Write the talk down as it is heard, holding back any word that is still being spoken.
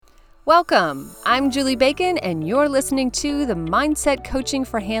Welcome. I'm Julie Bacon, and you're listening to the Mindset Coaching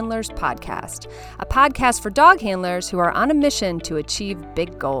for Handlers podcast, a podcast for dog handlers who are on a mission to achieve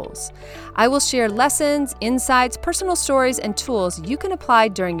big goals. I will share lessons, insights, personal stories, and tools you can apply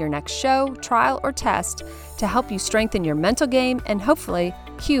during your next show, trial, or test to help you strengthen your mental game and hopefully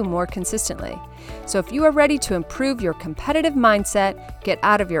cue more consistently. So if you are ready to improve your competitive mindset, get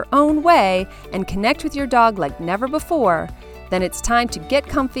out of your own way, and connect with your dog like never before, then it's time to get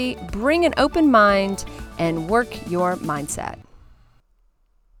comfy, bring an open mind, and work your mindset.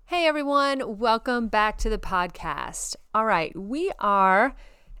 Hey everyone, welcome back to the podcast. All right, we are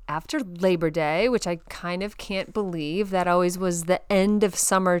after Labor Day, which I kind of can't believe. That always was the end of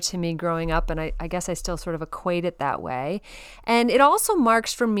summer to me growing up, and I guess I still sort of equate it that way. And it also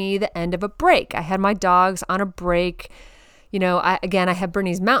marks for me the end of a break. I had my dogs on a break. You know, I have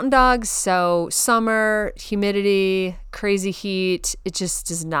Bernese Mountain Dogs, so summer, humidity, crazy heat, it just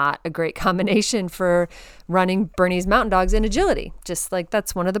is not a great combination for running Bernese Mountain Dogs in agility. Just like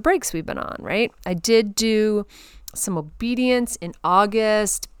that's one of the breaks we've been on, right? I did do some obedience in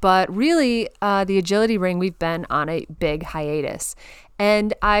August, but really the agility ring, we've been on a big hiatus.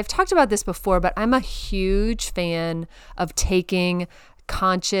 And I've talked about this before, but I'm a huge fan of taking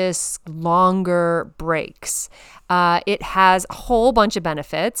conscious, longer breaks. It has a whole bunch of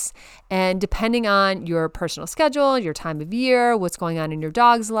benefits, and depending on your personal schedule, your time of year, what's going on in your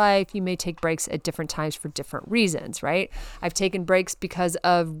dog's life, you may take breaks at different times for different reasons, right? I've taken breaks because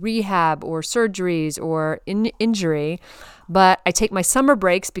of rehab or surgeries or injury, but I take my summer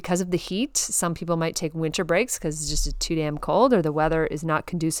breaks because of the heat. Some people might take winter breaks because it's just too damn cold or the weather is not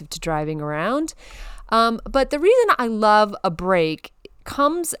conducive to driving around. But the reason I love a break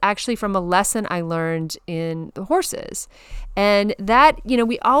comes actually from a lesson I learned in the horses. And that,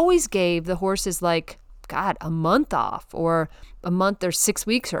 we always gave the horses a month off or a month or 6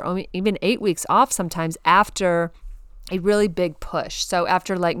 weeks or even 8 weeks off sometimes after a really big push. So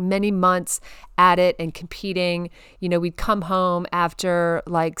after many months at it and competing, we'd come home after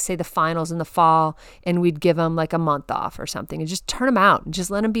say the finals in the fall and we'd give them a month off or something and just turn them out and just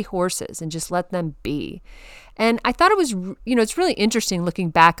let them be horses and just let them be. And I thought it was, it's really interesting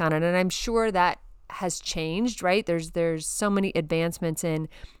looking back on it. And I'm sure that has changed, right? There's so many advancements in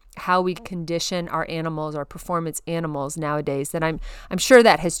how we condition our animals, our performance animals nowadays, that I'm sure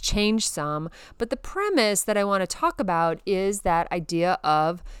that has changed some. But the premise that I want to talk about is that idea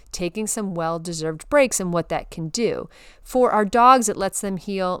of taking some well-deserved breaks and what that can do. For our dogs, it lets them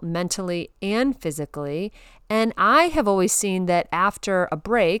heal mentally and physically. And I have always seen that after a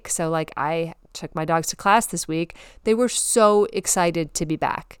break, so I took my dogs to class this week, they were so excited to be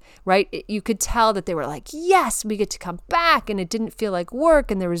back, right? You could tell that they were yes, we get to come back, and it didn't feel like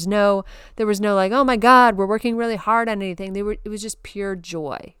work, and there was no oh my God, we're working really hard on anything. It was just pure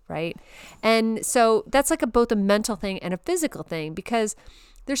joy, right? And so that's both a mental thing and a physical thing, because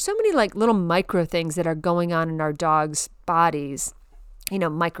there's so many little micro things that are going on in our dogs' bodies,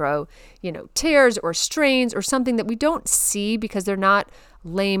 micro, tears or strains or something that we don't see because they're not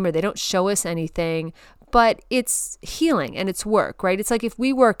lame or they don't show us anything, but it's healing and it's work, right? It's if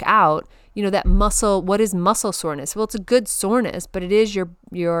we work out, that muscle, what is muscle soreness? Well, it's a good soreness, but it is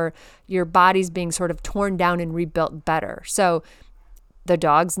your body's being sort of torn down and rebuilt better. So the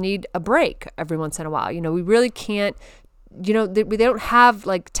dogs need a break every once in a while. We really can't, they don't have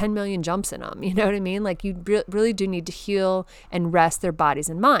 10 million jumps in them. You know what I mean? You really do need to heal and rest their bodies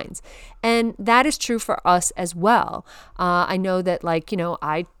and minds. And that is true for us as well. I know that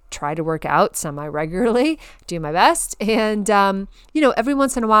I try to work out semi-regularly, do my best. And, every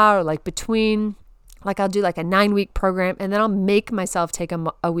once in a while, or between, I'll do a 9-week program, and then I'll make myself take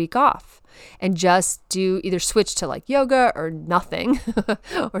a week off and just do either switch to yoga or nothing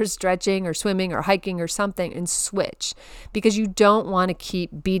or stretching or swimming or hiking or something and switch, because you don't want to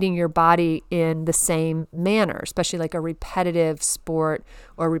keep beating your body in the same manner, especially a repetitive sport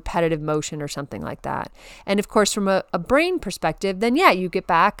or repetitive motion or something like that. And of course, from a brain perspective, then you get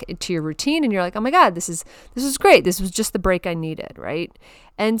back to your routine and you're oh my God, this is great. This was just the break I needed, right?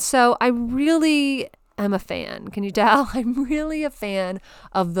 And so I really am a fan. Can you tell? I'm really a fan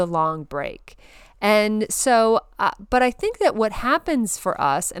of the long break. And so, but I think that what happens for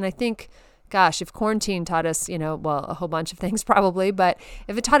us, and I think, gosh, if quarantine taught us, a whole bunch of things probably, but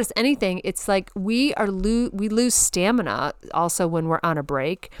if it taught us anything, it's we lose stamina also when we're on a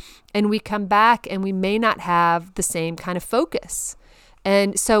break, and we come back and we may not have the same kind of focus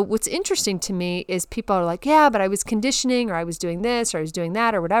And so what's interesting to me is people are like, yeah, but I was conditioning, or I was doing this, or I was doing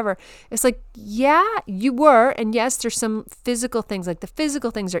that, or whatever. It's like, yeah, you were. And yes, there's some physical things. Like the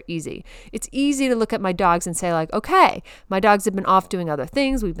physical things are easy. It's easy to look at my dogs and say like, okay, my dogs have been off doing other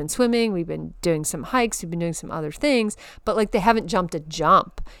things. We've been swimming. We've been doing some hikes. We've been doing some other things, but like they haven't jumped a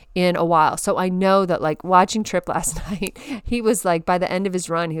jump in a while. So I know that like watching Trip last night, he was like, by the end of his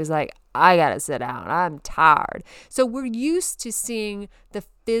run, he was like, I gotta sit down. I'm tired. So we're used to seeing the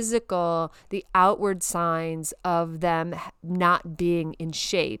physical, the outward signs of them not being in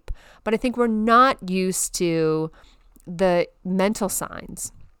shape. But I think we're not used to the mental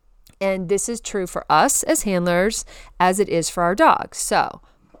signs. And this is true for us as handlers as it is for our dogs. So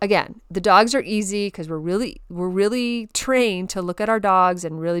again, the dogs are easy because we're really trained to look at our dogs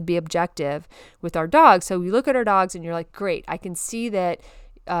and really be objective with our dogs. So we look at our dogs and you're like, great, I can see that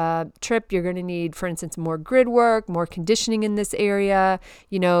Trip, you're going to need, for instance, more grid work, more conditioning in this area.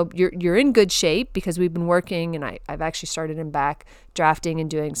 You know, you're in good shape because we've been working, and I've actually started him back drafting and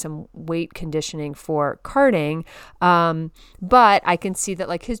doing some weight conditioning for carting. But I can see that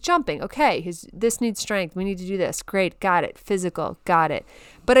like his jumping, okay, this needs strength. We need to do this. Great. Got it. Physical. Got it.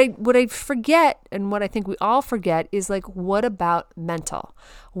 But what I forget, and what I think we all forget, is like, what about mental?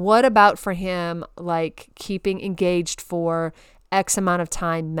 What about for him, like keeping engaged for X amount of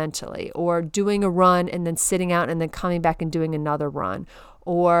time mentally, or doing a run and then sitting out and then coming back and doing another run,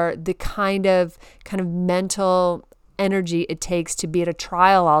 or the kind of mental energy it takes to be at a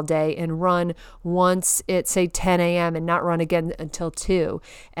trial all day and run once at say 10 a.m. and not run again until 2,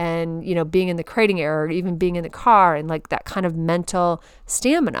 and being in the crating area, or even being in the car, and like that kind of mental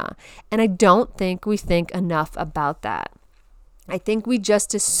stamina. And I don't think we think enough about that. I think we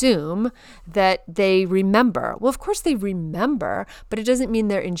just assume that they remember. Well, of course they remember, but it doesn't mean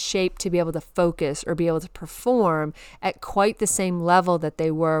they're in shape to be able to focus or be able to perform at quite the same level that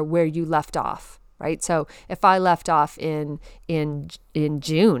they were where you left off, right? So if I left off in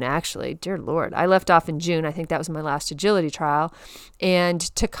June, actually, dear Lord, I left off in June. I think that was my last agility trial. And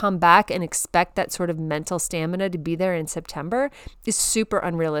to come back and expect that sort of mental stamina to be there in September is super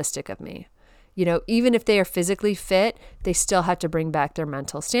unrealistic of me. Even if they are physically fit, they still have to bring back their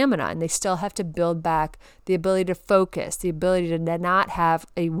mental stamina, and they still have to build back the ability to focus, the ability to not have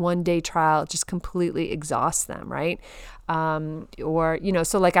a one-day trial just completely exhaust them, right?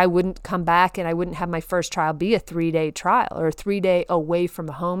 So like I wouldn't come back and I wouldn't have my first trial be a 3-day trial or a 3-day away from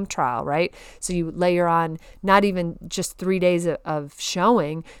home trial, right? So you layer on not even just 3 days of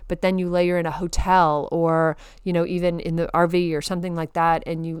showing, but then you layer in a hotel or, even in the RV or something like that,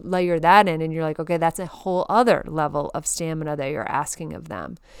 and you layer that in and you're like, okay, that's a whole other level of stamina that you're asking of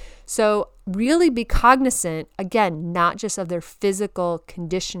them. So really be cognizant, again, not just of their physical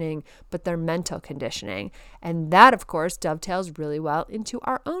conditioning, but their mental conditioning. And that, of course, dovetails really well into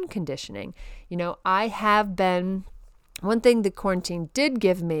our own conditioning. I have been... One thing the quarantine did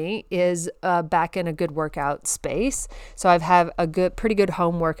give me is back in a good workout space. So I've had a pretty good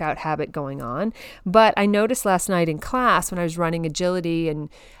home workout habit going on. But I noticed last night in class when I was running agility and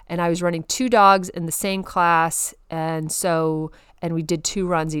I was running 2 dogs in the same class. And we did 2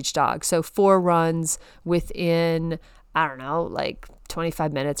 runs each dog. So 4 runs within, I don't know, like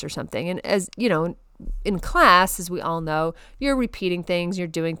 25 minutes or something. And as in class, as we all know, you're repeating things, you're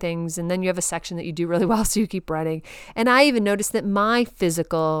doing things, and then you have a section that you do really well, so you keep running. And I even noticed that my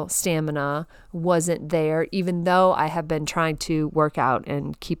physical stamina wasn't there, even though I have been trying to work out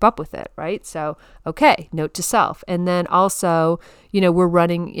and keep up with it, right? So, okay, note to self. And then also, we're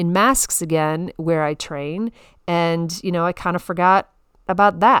running in masks again where I train, and, I kind of forgot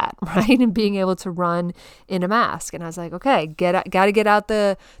about that, right? And being able to run in a mask. And I was like, okay, got to get out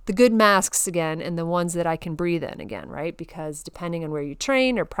the good masks again, and the ones that I can breathe in again, right? Because depending on where you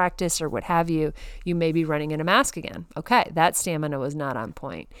train or practice or what have you, you may be running in a mask again. Okay, that stamina was not on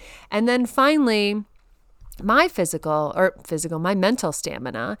point. And then finally, my my mental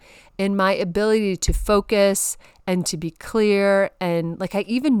stamina and my ability to focus and to be clear. And like I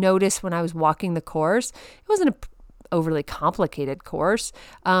even noticed when I was walking the course, it wasn't a overly complicated course,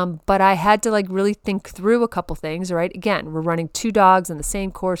 but I had to like really think through a couple things, right? Again, we're running 2 dogs on the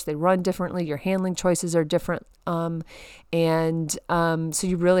same course. They run differently. Your handling choices are different. So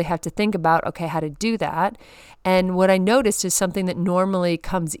you really have to think about, okay, how to do that. And what I noticed is something that normally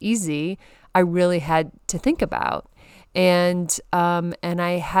comes easy, I really had to think about. And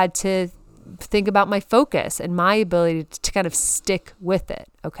I had to think about my focus and my ability to kind of stick with it,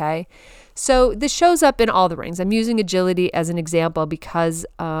 okay? So this shows up in all the rings. I'm using agility as an example because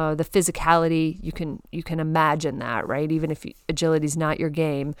the physicality, you can imagine that, right? Even if agility is not your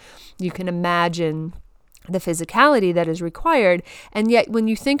game, you can imagine the physicality that is required. And yet when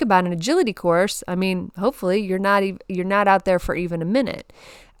you think about an agility course, I mean, hopefully you're not out there for even a minute.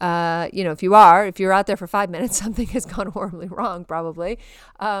 If you're out there for 5 minutes, something has gone horribly wrong, probably.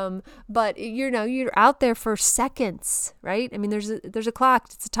 But you're out there for seconds, right? I mean, there's a clock.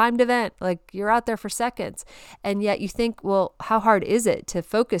 It's a timed event. Like, you're out there for seconds. And yet you think, well, how hard is it to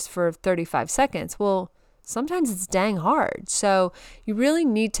focus for 35 seconds? Well, sometimes it's dang hard. So you really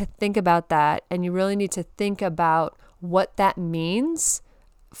need to think about that. And you really need to think about what that means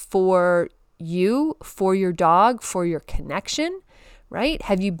for you, for your dog, for your connection. Right?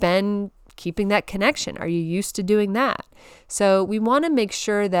 Have you been keeping that connection? Are you used to doing that? So we want to make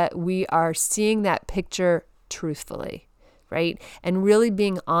sure that we are seeing that picture truthfully, right? And really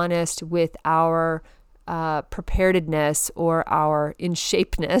being honest with our preparedness or our in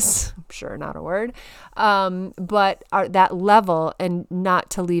shapeness, I'm sure not a word, but that level, and not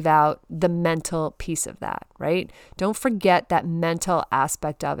to leave out the mental piece of that, right? Don't forget that mental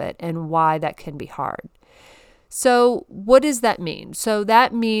aspect of it and why that can be hard. So what does that mean? So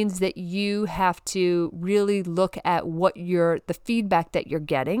that means that you have to really look at the feedback that you're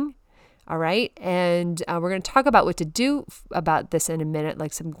getting. All right. And we're going to talk about what to do about this in a minute,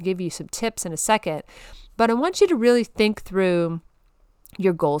 give you some tips in a second. But I want you to really think through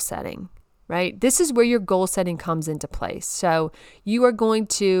your goal setting, right? This is where your goal setting comes into place. So you are going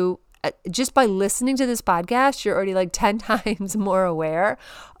to, just by listening to this podcast, you're already 10 times more aware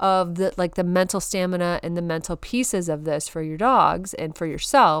of the mental stamina and the mental pieces of this for your dogs and for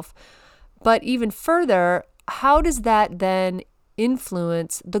yourself. But even further, how does that then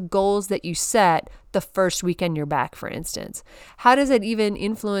influence the goals that you set the first weekend you're back, for instance? How does it even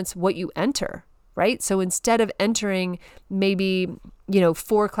influence what you enter, right? So instead of entering maybe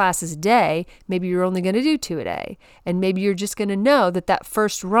 4 classes a day, maybe you're only going to do 2 a day. And maybe you're just going to know that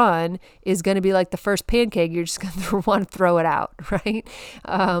first run is going to be like the first pancake. You're just going to want to throw it out, right?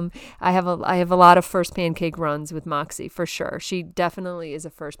 I have a lot of first pancake runs with Moxie, for sure. She definitely is a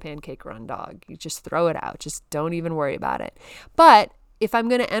first pancake run dog. You just throw it out. Just don't even worry about it. But if I'm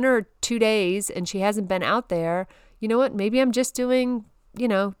going to enter 2 days and she hasn't been out there, you know what? Maybe I'm just doing,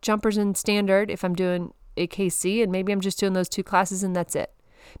 jumpers and standard if I'm doing AKC, and maybe I'm just doing those 2 classes and that's it.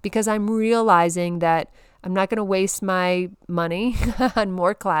 Because I'm realizing that I'm not going to waste my money on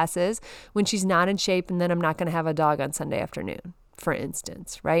more classes when she's not in shape, and then I'm not going to have a dog on Sunday afternoon, for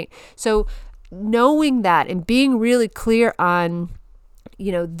instance, right? So knowing that and being really clear on,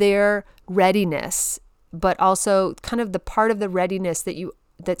 their readiness, but also kind of the part of the readiness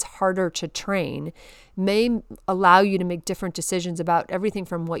that's harder to train, may allow you to make different decisions about everything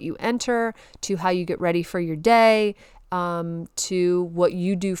from what you enter to how you get ready for your day, to what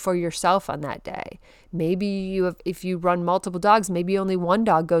you do for yourself on that day. Maybe if you run multiple dogs, maybe only one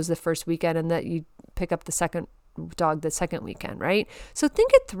dog goes the first weekend and that you pick up the second dog the second weekend, right? So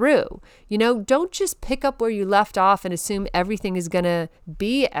think it through. Don't just pick up where you left off and assume everything is going to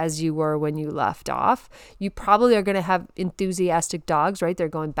be as you were when you left off. You probably are going to have enthusiastic dogs, right? They're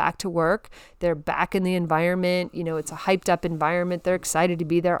going back to work. They're back in the environment. It's a hyped up environment. They're excited to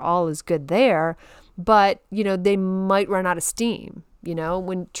be there. All is good there. But, they might run out of steam.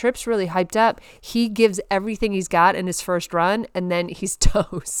 When Trip's really hyped up, he gives everything he's got in his first run, and then he's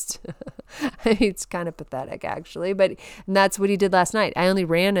toast. It's kind of pathetic, actually, and that's what he did last night. I only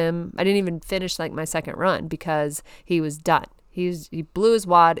ran him. I didn't even finish my second run because he was done. He blew his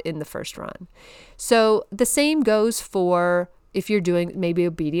wad in the first run. So the same goes for if you're doing maybe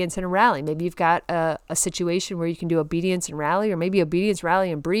obedience and a rally. Maybe you've got a situation where you can do obedience and rally, or maybe obedience,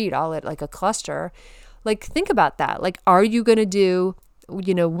 rally, and breed all at a cluster. Think about that. Are you going to do,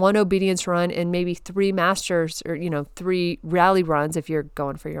 1 obedience run and maybe 3 masters, or, 3 rally runs if you're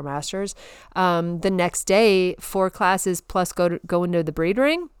going for your masters? The next day, 4 classes plus go into the breed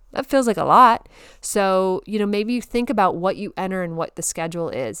ring? That feels like a lot. So, maybe you think about what you enter and what the schedule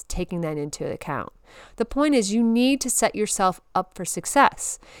is, taking that into account. The point is, you need to set yourself up for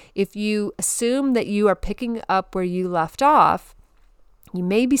success. If you assume that you are picking up where you left off, you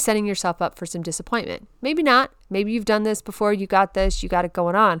may be setting yourself up for some disappointment. Maybe not. Maybe you've done this before. You got this. You got it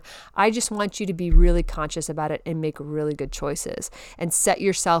going on. I just want you to be really conscious about it and make really good choices and set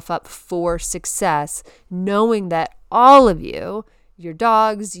yourself up for success, knowing that all of you, your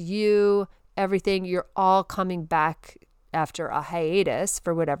dogs, you, everything, you're all coming back after a hiatus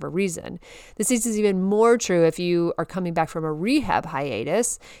for whatever reason. This is even more true if you are coming back from a rehab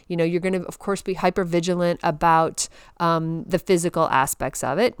hiatus. You're going to, of course, be hyper vigilant about the physical aspects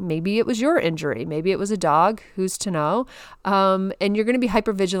of it. Maybe it was your injury. Maybe it was a dog. Who's to know? And you're going to be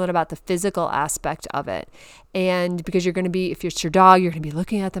hyper vigilant about the physical aspect of it. And because you're going to be, if it's your dog, you're going to be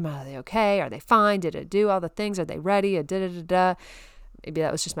looking at them. Are they okay? Are they fine? Did it do all the things? Are they ready? Maybe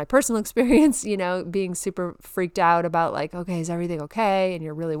that was just my personal experience, being super freaked out about like, okay, is everything okay? And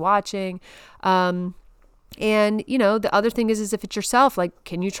you're really watching. And the other thing is if it's yourself, like,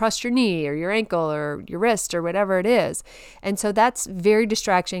 can you trust your knee or your ankle or your wrist or whatever it is? And so that's very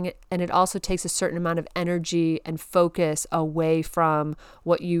distracting. And it also takes a certain amount of energy and focus away from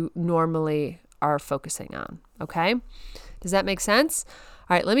what you normally are focusing on. Okay. Does that make sense?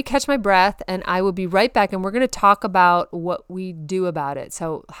 All right, let me catch my breath and I will be right back, and we're going to talk about what we do about it.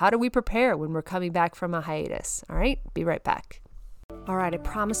 So how do we prepare when we're coming back from a hiatus? All right, be right back. All right, I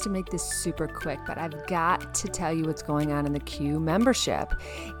promised to make this super quick, but I've got to tell you what's going on in the Q membership.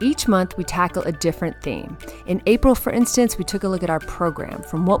 Each month we tackle a different theme. In April, for instance, we took a look at our program,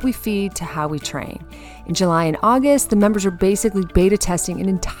 from what we feed to how we train. In July and August, the members are basically beta testing an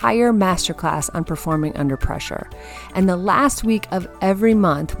entire masterclass on performing under pressure. And the last week of every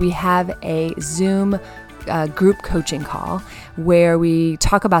month, we have a Zoom group coaching call where we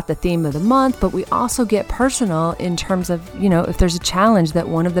talk about the theme of the month, but we also get personal in terms of, if there's a challenge that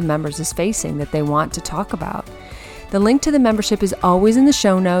one of the members is facing that they want to talk about. The link to the membership is always in the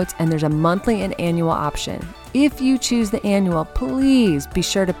show notes, and there's a monthly and annual option. If you choose the annual, please be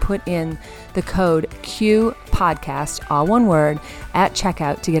sure to put in the code QPodcast, all one word, at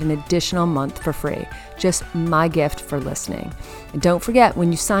checkout to get an additional month for free. Just my gift for listening. And don't forget,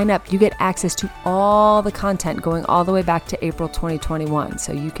 when you sign up, you get access to all the content going all the way back to April 2021,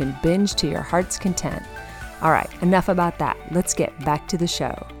 so you can binge to your heart's content. All right, enough about that. Let's get back to the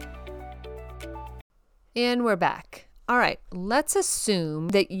show. And we're back. All right, let's assume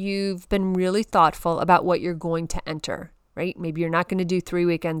that you've been really thoughtful about what you're going to enter, right? Maybe you're not going to do 3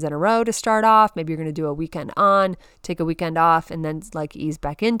 weekends in a row to start off. Maybe you're going to do a weekend on, take a weekend off, and then like ease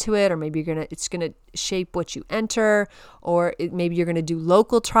back into it. Or maybe it's going to shape what you enter. Or maybe you're going to do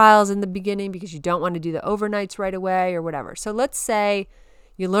local trials in the beginning because you don't want to do the overnights right away or whatever. So let's say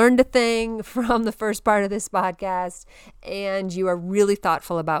you learned a thing from the first part of this podcast and you are really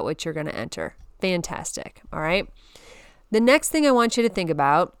thoughtful about what you're going to enter. Fantastic. All right. The next thing I want you to think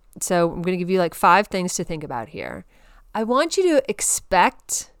about, so I'm going to give you like 5 things to think about here. I want you to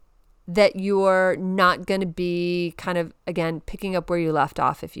expect that you're not going to be kind of, again, picking up where you left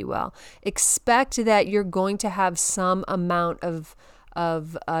off, if you will. Expect that you're going to have some amount of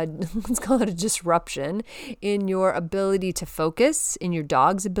let's call it a disruption in your ability to focus, in your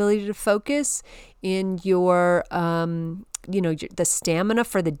dog's ability to focus, in your the stamina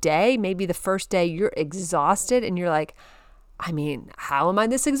for the day. Maybe the first day you're exhausted and you're like, how am I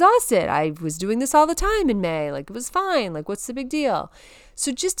this exhausted? I was doing this all the time in May. Like, it was fine. Like, what's the big deal?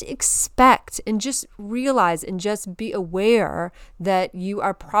 So just expect and just realize and just be aware that you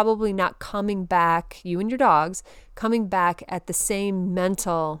are probably not coming back, you and your dogs, coming back at the same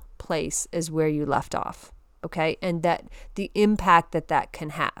mental place as where you left off. Okay. And that the impact that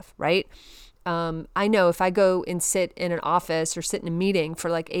can have, right? I know if I go and sit in an office or sit in a meeting for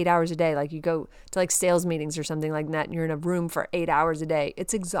like 8 hours a day, like you go to like sales meetings or something like that, and you're in a room for 8 hours a day,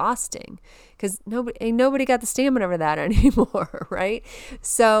 it's exhausting because nobody got the stamina for that anymore, right?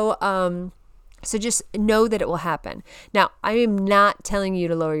 So just know that it will happen. Now, I am not telling you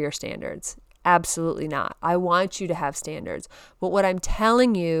to lower your standards. Absolutely not. I want you to have standards. But what I'm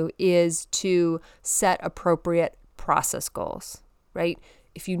telling you is to set appropriate process goals, right?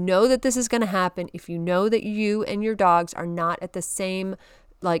 If you know that this is going to happen, if you know that you and your dogs are not at the same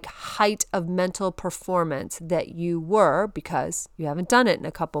like height of mental performance that you were because you haven't done it in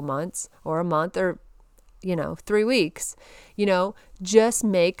a couple months or a month or 3 weeks, just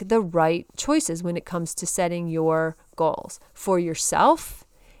make the right choices when it comes to setting your goals for yourself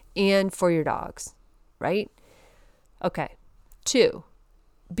and for your dogs, right? Okay. 2,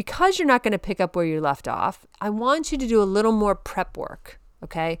 because you're not going to pick up where you left off, I want you to do a little more prep work.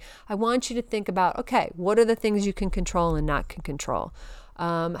 Okay. I want you to think about, okay, what are the things you can control and not can control?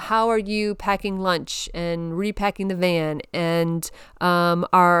 How are you packing lunch and repacking the van? And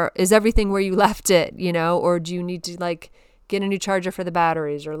is everything where you left it, or do you need to like get a new charger for the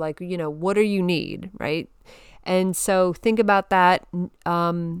batteries or like, what do you need, right? And so think about that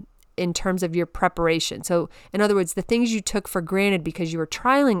in terms of your preparation. So in other words, the things you took for granted because you were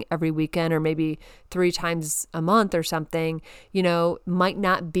trialing every weekend or maybe 3 times a month or something, might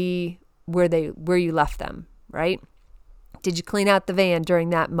not be where you left them, right? Did you clean out the van during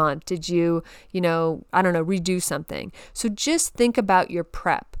that month? Did you, redo something? So just think about your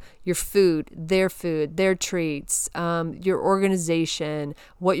prep, your food, their treats, your organization,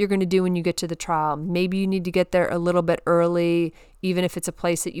 what you're going to do when you get to the trial. Maybe you need to get there a little bit early, even if it's a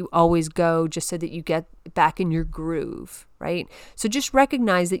place that you always go, just so that you get back in your groove, right? So just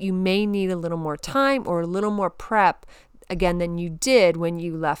recognize that you may need a little more time or a little more prep, again, than you did when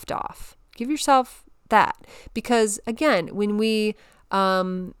you left off. Give yourself that, because again, when you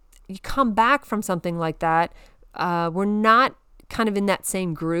come back from something like that, we're not kind of in that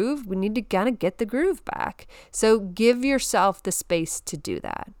same groove. We need to kind of get the groove back. So give yourself the space to do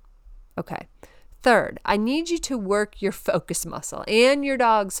that. Okay. Third, I need you to work your focus muscle and your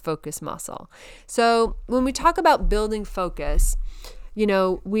dog's focus muscle. So when we talk about building focus,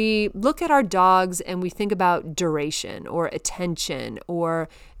 we look at our dogs and we think about duration or attention or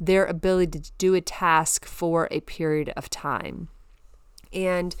their ability to do a task for a period of time.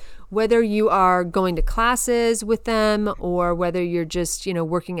 And whether you are going to classes with them or whether you're just,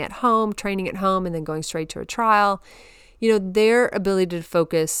 working at home, training at home, and then going straight to a trial, their ability to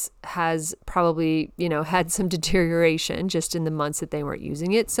focus has probably, had some deterioration just in the months that they weren't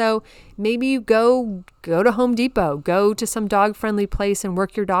using it. So maybe you go to Home Depot, go to some dog-friendly place and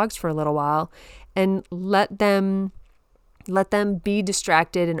work your dogs for a little while and let them be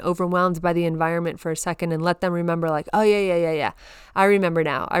distracted and overwhelmed by the environment for a second, and let them remember like, oh, yeah. I remember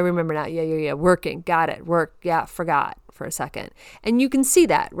now. Yeah. Working. Got it. Work. Yeah. Forgot for a second. And you can see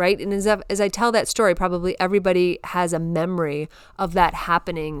that, right? And as I tell that story, probably everybody has a memory of that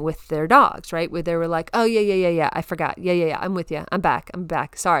happening with their dogs, right? Where they were like, oh, yeah. I forgot. Yeah. I'm with you. I'm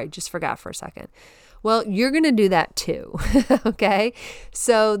back. Sorry. Just forgot for a second. Well, you're going to do that too, okay?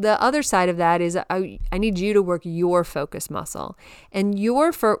 So the other side of that is I need you to work your focus muscle. And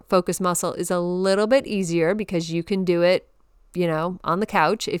your focus muscle is a little bit easier because you can do it, on the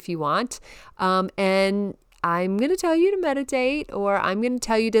couch if you want. And I'm going to tell you to meditate, or I'm going to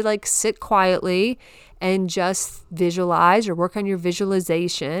tell you to sit quietly and just visualize or work on your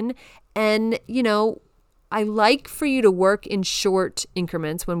visualization. And, I like for you to work in short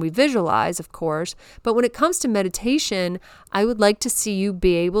increments when we visualize, of course, but when it comes to meditation, I would like to see you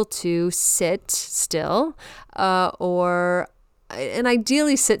be able to sit still and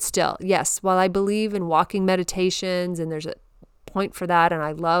ideally sit still. Yes, while I believe in walking meditations and there's a point for that, and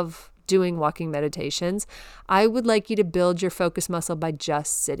I love doing walking meditations, I would like you to build your focus muscle by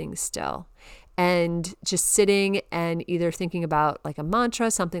just sitting still. And just sitting and either thinking about like a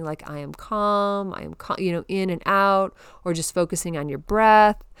mantra, something like I am calm, in and out, or just focusing on your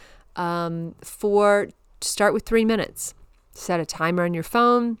breath. Start with 3 minutes. Set a timer on your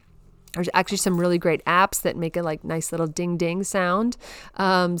phone. There's actually some really great apps that make a nice little ding ding sound.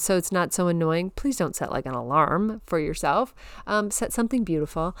 So it's not so annoying. Please don't set an alarm for yourself. Set something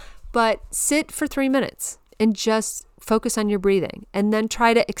beautiful, but sit for 3 minutes and just focus on your breathing, and then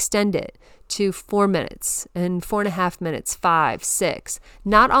try to extend it to 4 minutes and 4.5 minutes, 5, 6,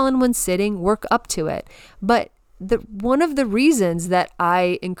 not all in one sitting, work up to it. But one of the reasons that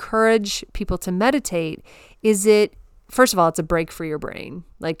I encourage people to meditate is first of all, it's a break for your brain.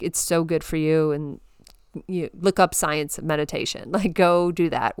 It's so good for you, and you look up science of meditation, go do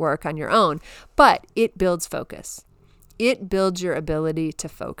that work on your own, but it builds focus. It builds your ability to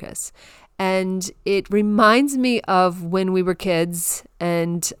focus. And it reminds me of when we were kids.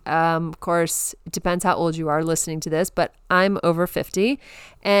 And of course, it depends how old you are listening to this, but I'm over 50.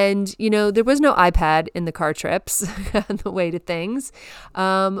 And, there was no iPad in the car trips on the way to things.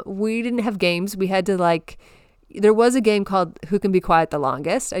 We didn't have games. We had to there was a game called Who Can Be Quiet the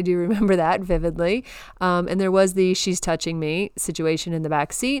Longest. I do remember that vividly. And there was the she's touching me situation in the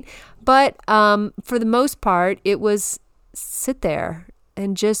back seat. But for the most part, it was sit there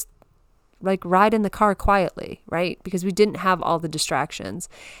and just ride in the car quietly, right? Because we didn't have all the distractions.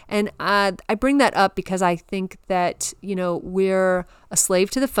 And I bring that up because I think that, we're a slave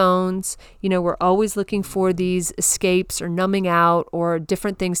to the phones. We're always looking for these escapes or numbing out or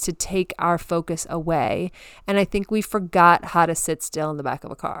different things to take our focus away. And I think we forgot how to sit still in the back of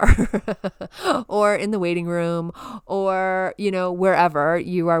a car or in the waiting room or, wherever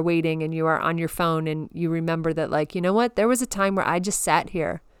you are waiting and you are on your phone and you remember that there was a time where I just sat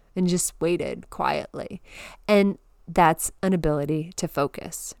here and just waited quietly. And that's an ability to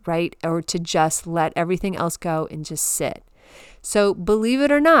focus, right? Or to just let everything else go and just sit. So believe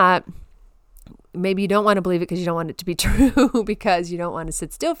it or not, maybe you don't want to believe it because you don't want it to be true because you don't want to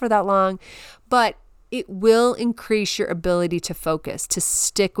sit still for that long. But it will increase your ability to focus, to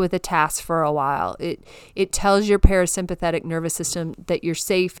stick with a task for a while. It tells your parasympathetic nervous system that you're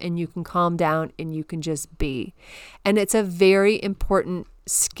safe and you can calm down and you can just be. And it's a very important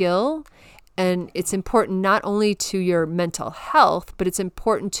skill. And it's important not only to your mental health, but it's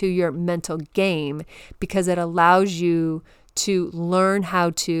important to your mental game because it allows you to learn how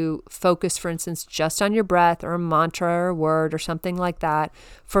to focus, for instance, just on your breath or a mantra or a word or something like that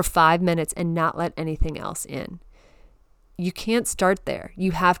for 5 minutes and not let anything else in. You can't start there.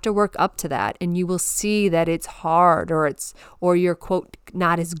 You have to work up to that, and you will see that it's hard or you're, quote,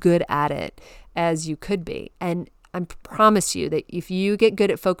 not as good at it as you could be. And I promise you that if you get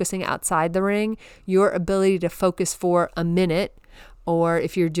good at focusing outside the ring, your ability to focus for a minute, or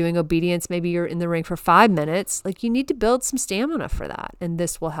if you're doing obedience, maybe you're in the ring for 5 minutes, like you need to build some stamina for that. And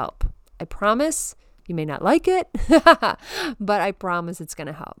this will help. I promise. You may not like it, but I promise it's going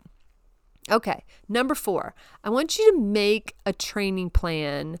to help. Okay, number 4, I want you to make a training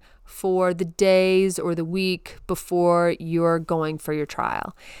plan for the days or the week before you're going for your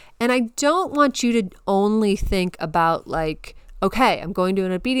trial. And I don't want you to only think about like, okay, I'm going to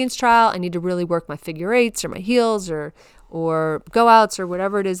an obedience trial. I need to really work my figure eights or my heels or go outs or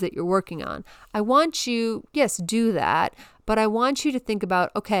whatever it is that you're working on. I want you, yes, do that, but I want you to think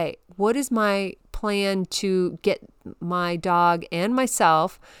about, okay, what is my plan to get my dog and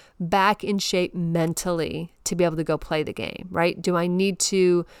myself back in shape mentally to be able to go play the game, right? Do I need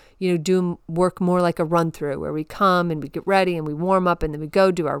to, do work more like a run through where we come and we get ready and we warm up and then we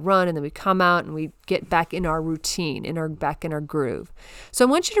go do our run and then we come out and we get back in our routine, back in our groove. So I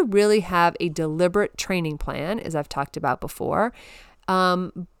want you to really have a deliberate training plan, as I've talked about before.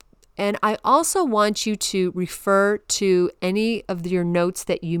 And I also want you to refer to any of your notes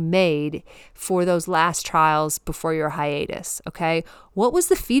that you made for those last trials before your hiatus, okay? What was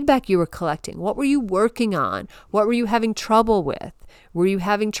the feedback you were collecting? What were you working on? What were you having trouble with? Were you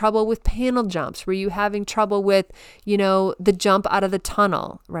having trouble with panel jumps? Were you having trouble with, the jump out of the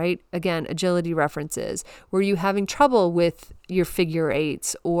tunnel, right? Again, agility references. Were you having trouble with your figure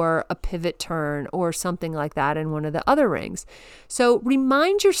eights or a pivot turn or something like that in one of the other rings? So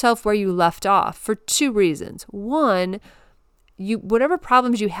remind yourself where you left off for 2 reasons. One, whatever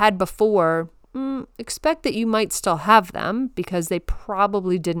problems you had before, expect that you might still have them because they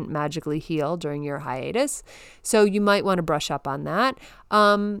probably didn't magically heal during your hiatus. So you might want to brush up on that.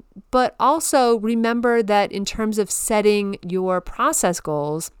 But also remember that in terms of setting your process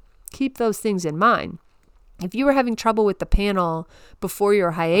goals, keep those things in mind. If you were having trouble with the panel before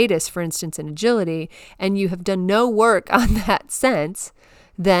your hiatus, for instance, in agility, and you have done no work on that since,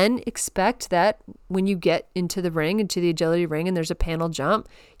 then expect that when you get into the ring, into the agility ring, and there's a panel jump,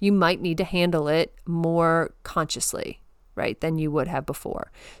 you might need to handle it more consciously, right, than you would have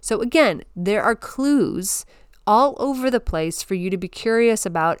before. So again, there are clues all over the place for you to be curious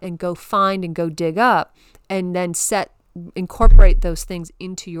about and go find and go dig up, and then incorporate those things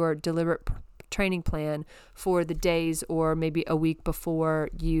into your deliberate training plan for the days or maybe a week before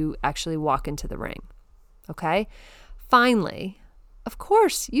you actually walk into the ring. Okay? Finally, of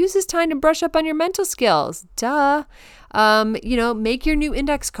course, use this time to brush up on your mental skills. Duh. Make your new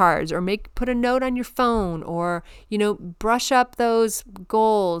index cards or put a note on your phone or, brush up those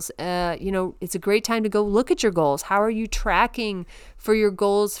goals. It's a great time to go look at your goals. How are you tracking for your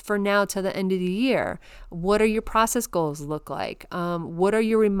goals for now till the end of the year? What are your process goals look like? What are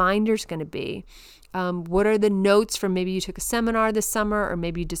your reminders going to be? What are the notes from maybe you took a seminar this summer or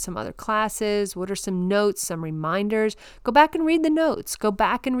maybe you did some other classes? What are some notes, some reminders? Go back and read the notes. Go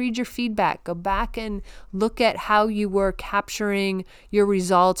back and read your feedback. Go back and look at how you were capturing your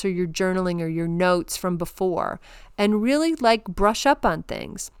results or your journaling or your notes from before and really brush up on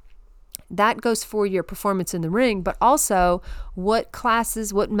things. That goes for your performance in the ring, but also what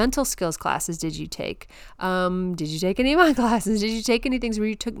mental skills classes did you take? Did you take any of my classes? Did you take any things where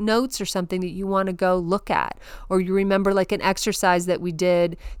you took notes or something that you want to go look at? Or you remember like an exercise that we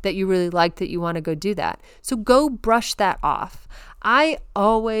did that you really liked that you want to go do that? So go brush that off. I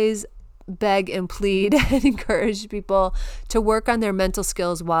always beg and plead and encourage people to work on their mental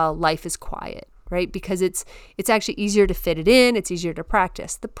skills while life is quiet. Right? Because it's actually easier to fit it in. It's easier to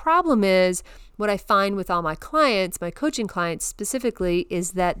practice. The problem is what I find with all my clients, my coaching clients specifically,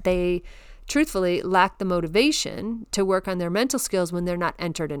 is that they truthfully lack the motivation to work on their mental skills when they're not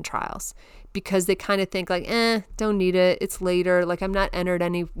entered in trials because they kind of think like, don't need it. It's later. Like I'm not entered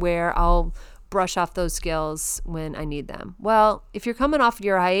anywhere. I'll brush off those skills when I need them. Well, if you're coming off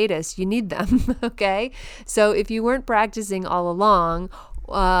your hiatus, you need them. Okay. So if you weren't practicing all along,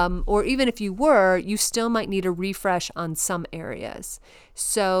 or even if you were, you still might need a refresh on some areas.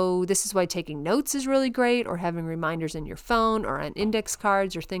 So this is why taking notes is really great, or having reminders in your phone or on index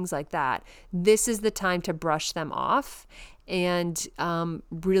cards or things like that. This is the time to brush them off and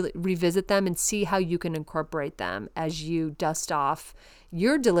really revisit them and see how you can incorporate them as you dust off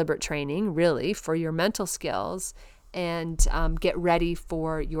your deliberate training, really, for your mental skills and get ready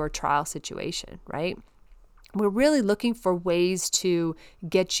for your trial situation, right? We're really looking for ways to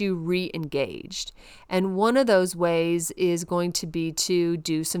get you re-engaged. And one of those ways is going to be to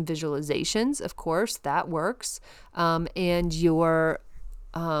do some visualizations. Of course, that works. And your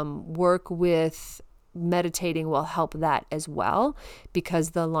work with meditating will help that as well,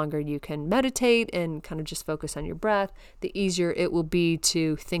 because the longer you can meditate and kind of just focus on your breath, the easier it will be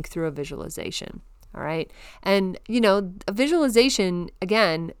to think through a visualization. All right. And, a visualization,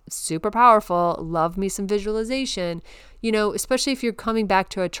 again, super powerful. Love me some visualization, especially if you're coming back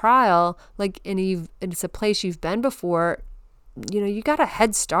to a trial, and it's a place you've been before, you got a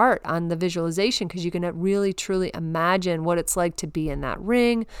head start on the visualization because you can really, truly imagine what it's like to be in that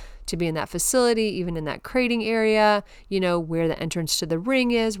ring, to be in that facility, even in that crating area, where the entrance to the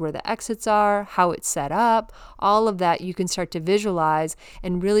ring is, where the exits are, how it's set up, all of that you can start to visualize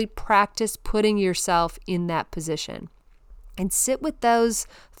and really practice putting yourself in that position. And sit with those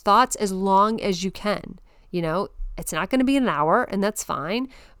thoughts as long as you can. It's not going to be an hour, and that's fine,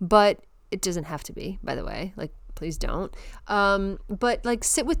 but it doesn't have to be, by the way. Please don't. But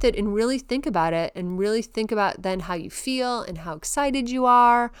sit with it and really think about it, and really think about then how you feel and how excited you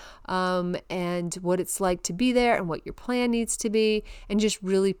are, and what it's like to be there and what your plan needs to be, and just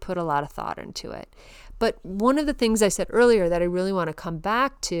really put a lot of thought into it. But one of the things I said earlier that I really want to come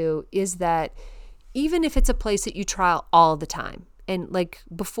back to is that even if it's a place that you trial all the time, and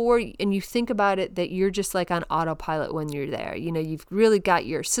before, and you think about it that you're just on autopilot when you're there, you've really got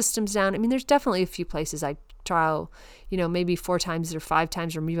your systems down. I mean, there's definitely a few places I trial, maybe 4 times or 5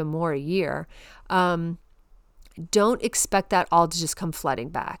 times or even more a year. Don't expect that all to just come flooding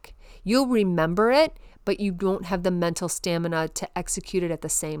back. You'll remember it, but you don't have the mental stamina to execute it at the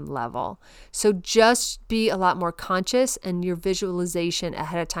same level. So just be a lot more conscious, and your visualization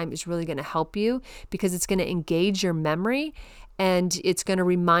ahead of time is really going to help you, because it's going to engage your memory. And it's going to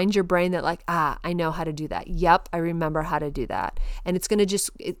remind your brain that I know how to do that. Yep, I remember how to do that. And it's going to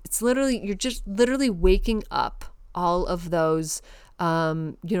you're just literally waking up all of those,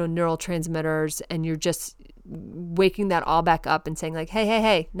 neurotransmitters, and you're just waking that all back up and saying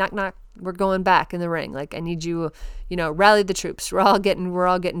hey, knock, knock, we're going back in the ring. I need you, rally the troops. We're all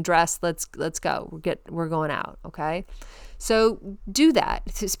getting dressed. Let's go. We're going out. Okay. So do that.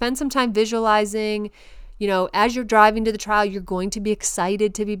 Spend some time visualizing. As you're driving to the trial, you're going to be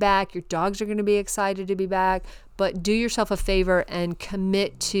excited to be back. Your dogs are going to be excited to be back. But do yourself a favor and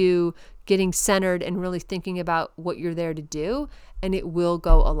commit to getting centered and really thinking about what you're there to do, and it will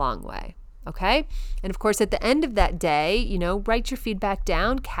go a long way. Okay? And of course, at the end of that day, write your feedback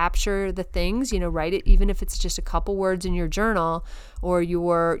down, capture the things, write it, even if it's just a couple words in your journal or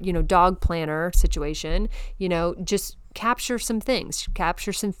your, dog planner situation, just capture some things,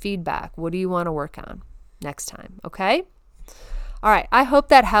 capture some feedback. What do you want to work on next time? Okay? All right. I hope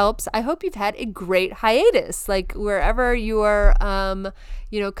that helps. I hope you've had a great hiatus, wherever you are,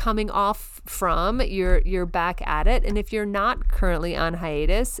 coming off from, you're back at it. And if you're not currently on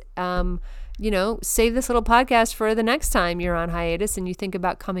hiatus, save this little podcast for the next time you're on hiatus and you think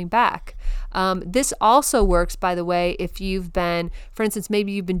about coming back. This also works, by the way, if you've been, for instance,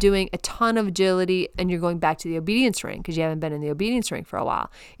 maybe you've been doing a ton of agility and you're going back to the obedience ring because you haven't been in the obedience ring for a while.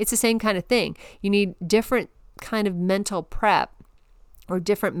 It's the same kind of thing. You need different kind of mental prep or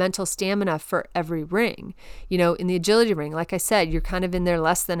different mental stamina for every ring. In the agility ring, like I said, you're kind of in there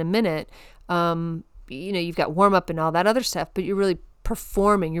less than a minute. You've got warm up and all that other stuff, but you're really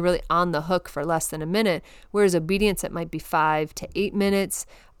performing, you're really on the hook for less than a minute. Whereas obedience, it might be 5 to 8 minutes.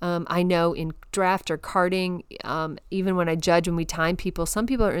 I know in draft or karting, even when we time people, some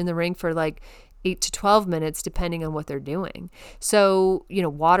people are in the ring for 8 to 12 minutes, depending on what they're doing. So,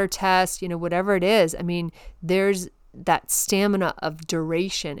 water test, whatever it is, there's that stamina of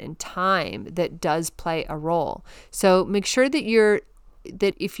duration and time that does play a role. So make sure that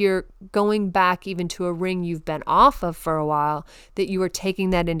if you're going back even to a ring you've been off of for a while, that you are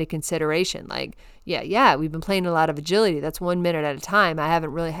taking that into consideration. We've been playing a lot of agility. That's 1 minute at a time. I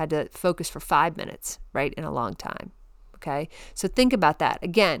haven't really had to focus for 5 minutes, right, in a long time. Okay. So think about that.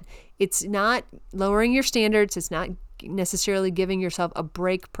 Again, it's not lowering your standards. It's not necessarily giving yourself a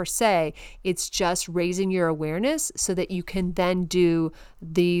break per se. It's just raising your awareness so that you can then do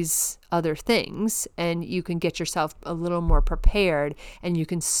these other things and you can get yourself a little more prepared and you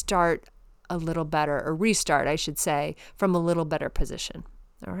can start a little better, or restart, I should say, from a little better position.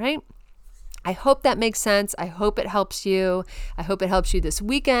 All right. I hope that makes sense. I hope it helps you. I hope it helps you this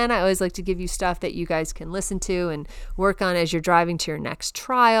weekend. I always like to give you stuff that you guys can listen to and work on as you're driving to your next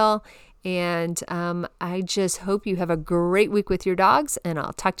trial. And I just hope you have a great week with your dogs, and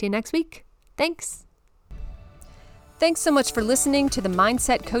I'll talk to you next week. Thanks. Thanks so much for listening to the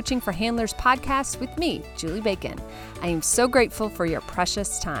Mindset Coaching for Handlers podcast with me, Julie Bacon. I am so grateful for your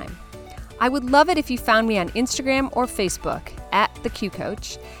precious time. I would love it if you found me on Instagram or Facebook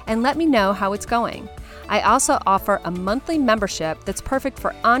 @TheQCoach and let me know how it's going. I also offer a monthly membership that's perfect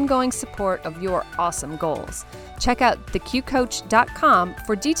for ongoing support of your awesome goals. Check out theqcoach.com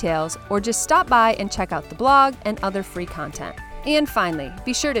for details, or just stop by and check out the blog and other free content. And finally,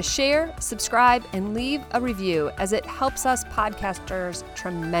 be sure to share, subscribe, and leave a review, as it helps us podcasters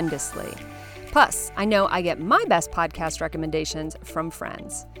tremendously. Plus, I know I get my best podcast recommendations from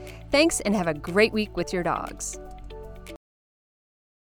friends. Thanks, and have a great week with your dogs.